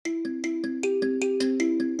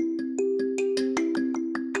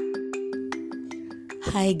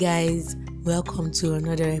Hi guys, welcome to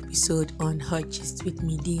another episode on Hot Gist with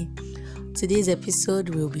Midi. Today's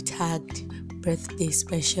episode will be tagged birthday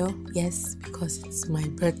special. Yes, because it's my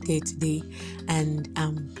birthday today and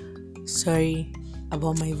I'm sorry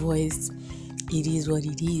about my voice. It is what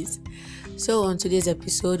it is. So on today's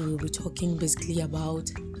episode, we'll be talking basically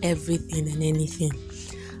about everything and anything.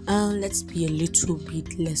 Let's be a little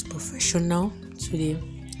bit less professional today.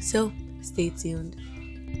 So stay tuned.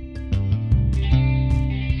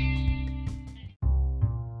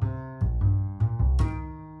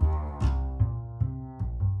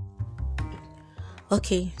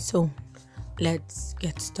 Okay, so let's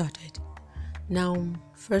get started. Now,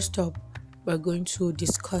 first up, we're going to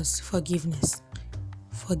discuss forgiveness.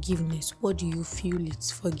 Forgiveness. What do you feel it's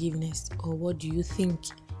forgiveness, or what do you think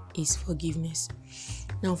is forgiveness?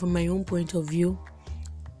 Now, from my own point of view,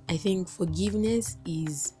 I think forgiveness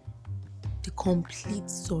is the complete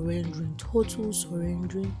surrendering, total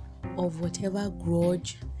surrendering of whatever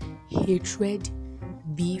grudge, hatred,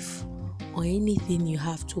 beef, or anything you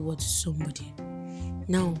have towards somebody.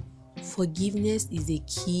 Now, forgiveness is a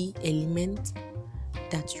key element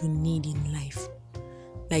that you need in life.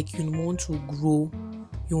 Like you want to grow,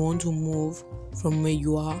 you want to move from where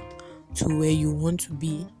you are to where you want to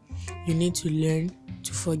be, you need to learn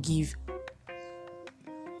to forgive.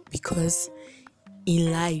 Because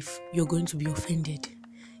in life, you're going to be offended.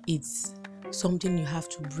 It's something you have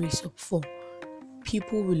to brace up for.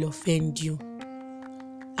 People will offend you.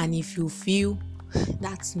 And if you feel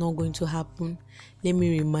that's not going to happen, let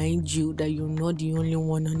me remind you that you're not the only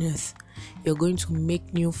one on earth. You're going to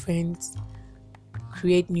make new friends,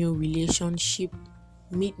 create new relationships,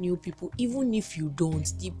 meet new people. Even if you don't,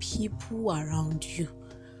 the people around you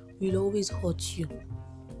will always hurt you.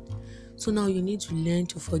 So now you need to learn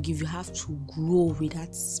to forgive. You have to grow with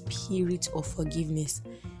that spirit of forgiveness.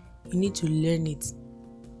 You need to learn it.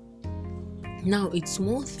 Now, it's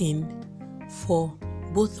one thing for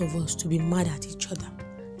both of us to be mad at each other.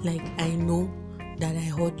 Like, I know that I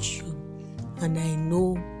hurt you, and I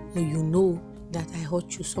know, or you know, that I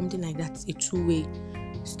hurt you. Something like that. It's a two-way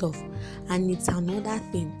stuff. And it's another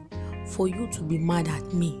thing for you to be mad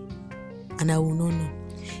at me, and I will not know.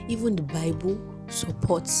 Even the Bible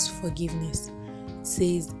supports forgiveness. It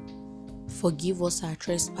says, forgive us our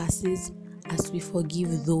trespasses as we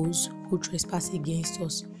forgive those who trespass against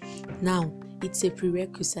us. Now, it's a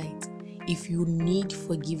prerequisite. If you need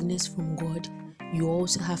forgiveness from God, you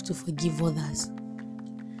also have to forgive others.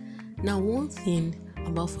 Now, one thing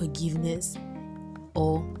about forgiveness,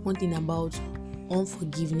 or one thing about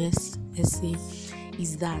unforgiveness, let's say,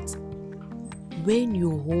 is that when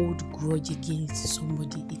you hold grudge against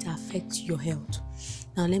somebody, it affects your health.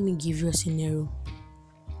 Now, let me give you a scenario.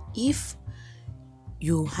 If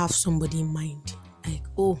you have somebody in mind, like,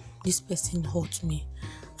 oh, this person hurt me,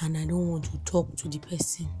 and I don't want to talk to the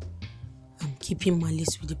person, I'm keeping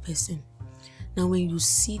malice with the person. Now, when you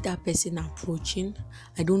see that person approaching,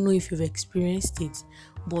 I don't know if you've experienced it,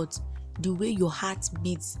 but the way your heart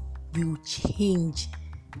beats will change.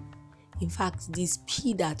 In fact, the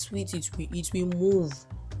speed at which it will move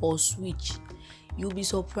or switch, you'll be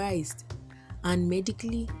surprised. And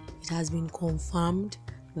medically, it has been confirmed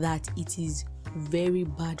that it is very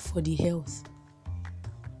bad for the health.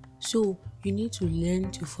 So, you need to learn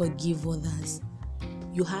to forgive others.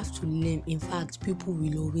 You have to learn. In fact, people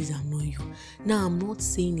will always annoy you. Now, I'm not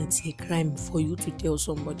saying it's a crime for you to tell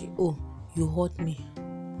somebody, oh, you hurt me.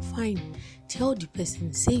 Fine. Tell the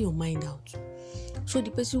person, say your mind out. So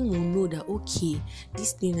the person will know that, okay,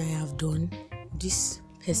 this thing I have done, this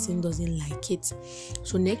person doesn't like it.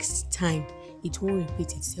 So next time, it won't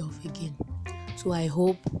repeat itself again. So I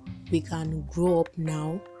hope we can grow up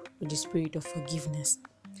now with the spirit of forgiveness.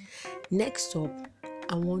 Next up,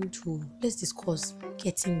 let's discuss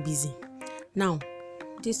getting busy. Now,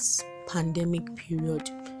 this pandemic period,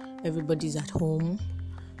 everybody's at home,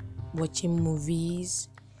 watching movies,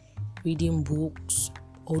 reading books,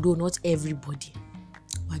 although not everybody,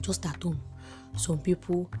 but just at home. Some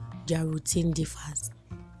people, their routine differs.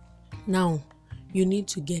 Now, you need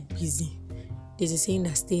to get busy. There's a saying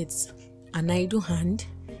that states, an idle hand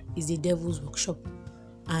is the devil's workshop,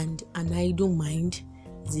 and an idle mind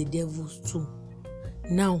is the devil's tool.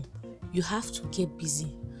 Now, you have to get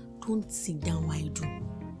busy. Don't sit down while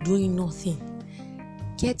doing nothing.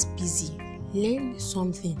 Get busy. Learn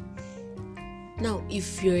something. Now,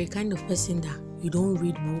 if you're a kind of person that you don't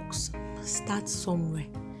read books, start somewhere.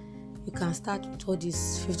 You can start with all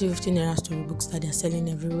these 50 naira storybooks that they're selling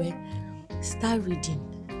everywhere. Start reading.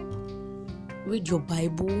 Read your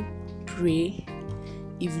Bible. Pray.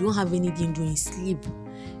 If you don't have anything doing, sleep.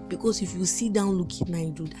 Because if you sit down looking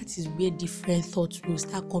idle, that is where different thoughts will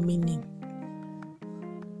start coming in.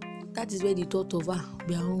 That is where the thought of,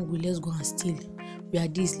 we are hungry, let's go and steal. We are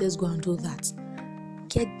this, let's go and do that.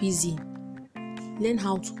 Get busy. Learn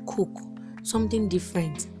how to cook, something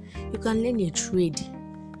different. You can learn a trade.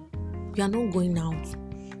 You are not going out.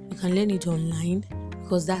 You can learn it online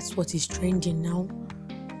because that's what is trending now.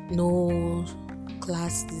 No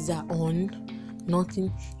classes are on,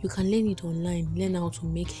 nothing. You can learn it online. Learn how to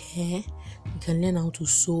make hair. You can learn how to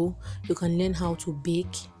sew. You can learn how to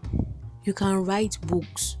bake. You can write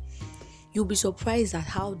books. You'll be surprised at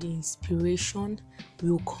how the inspiration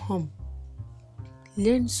will come.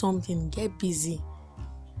 Learn something, get busy.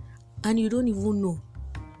 And you don't even know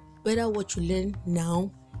whether what you learn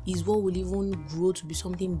now is what will even grow to be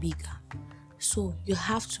something bigger. So you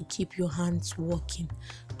have to keep your hands working.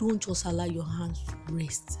 Don't just allow your hands to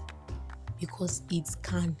rest, because it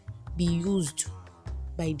can be used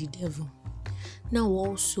by the devil. Now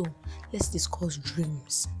also, let's discuss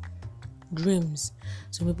dreams. Dreams.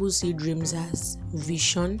 Some people see dreams as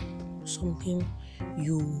vision, something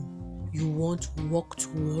you want to work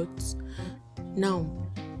towards. Now,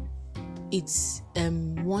 it's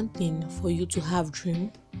one thing for you to have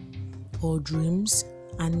dream or dreams,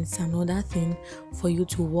 and it's another thing for you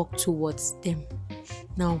to work towards them.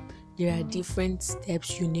 Now, there are different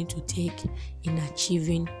steps you need to take in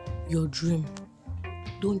achieving your dream.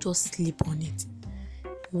 Don't just sleep on it.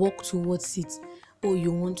 Work towards it. Oh,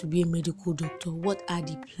 you want to be a medical doctor. What are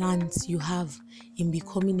the plans you have in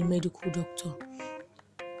becoming a medical doctor?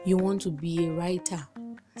 You want to be a writer.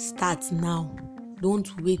 Start now. Don't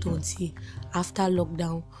wait until after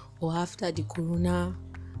lockdown or after the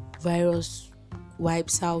coronavirus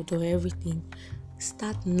wipes out or everything.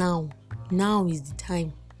 Start now. Now is the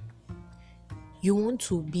time. You want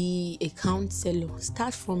to be a counselor.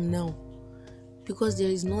 Start from now. Because there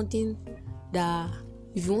is nothing that,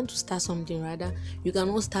 if you want to start something, rather, you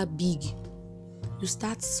cannot start big. You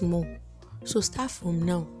start small. So start from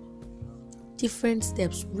now. Different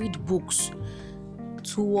steps. Read books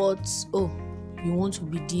towards, you want to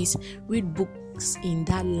be this. Read books in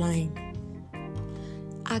that line.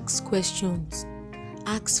 Ask questions.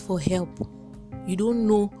 Ask for help. You don't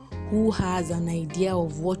know who has an idea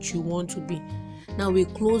of what you want to be. Now, a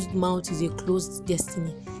closed mouth is a closed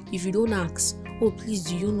destiny. If you don't ask, please,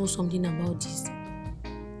 do you know something about this?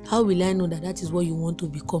 How will I know that is what you want to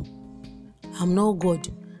become? I'm not God.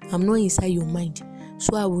 I'm not inside your mind.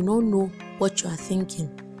 So I will not know what you are thinking.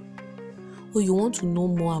 You want to know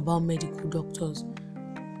more about medical doctors?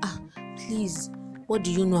 Please, what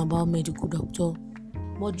do you know about medical doctor?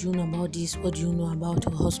 What do you know about this? What do you know about a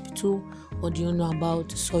hospital? What do you know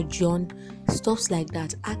about surgeon? Stuff like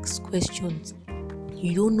that. Ask questions.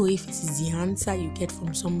 You don't know if it is the answer you get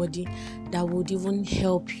from somebody that would even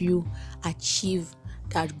help you achieve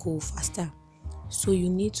that goal faster. So you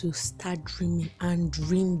need to start dreaming and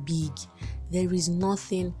dream big. There is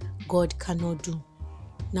nothing God cannot do.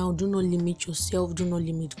 Now, do not limit yourself. Do not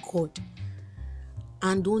limit God.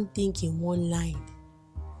 And don't think in one line.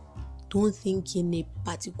 Don't think in a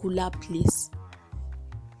particular place.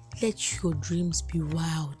 Let your dreams be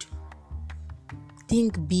wild.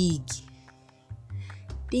 Think big.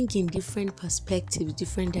 Think in different perspectives,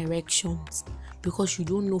 different directions, because you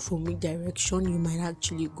don't know from which direction you might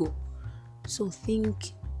actually go. So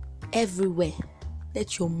think everywhere.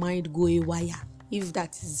 Let your mind go haywire, if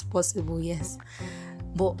that is possible, yes.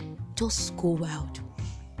 But just go wild.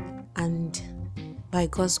 And by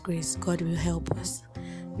God's grace, God will help us.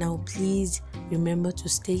 Now, please remember to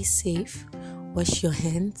stay safe. Wash your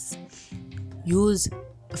hands. Use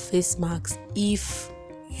face masks if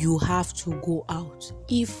you have to go out.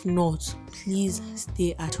 If not, please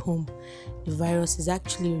stay at home. The virus is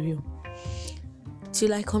actually real.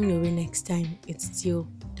 Till I come your way next time, it's still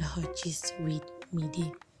the Hot Gist with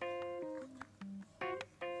Mide.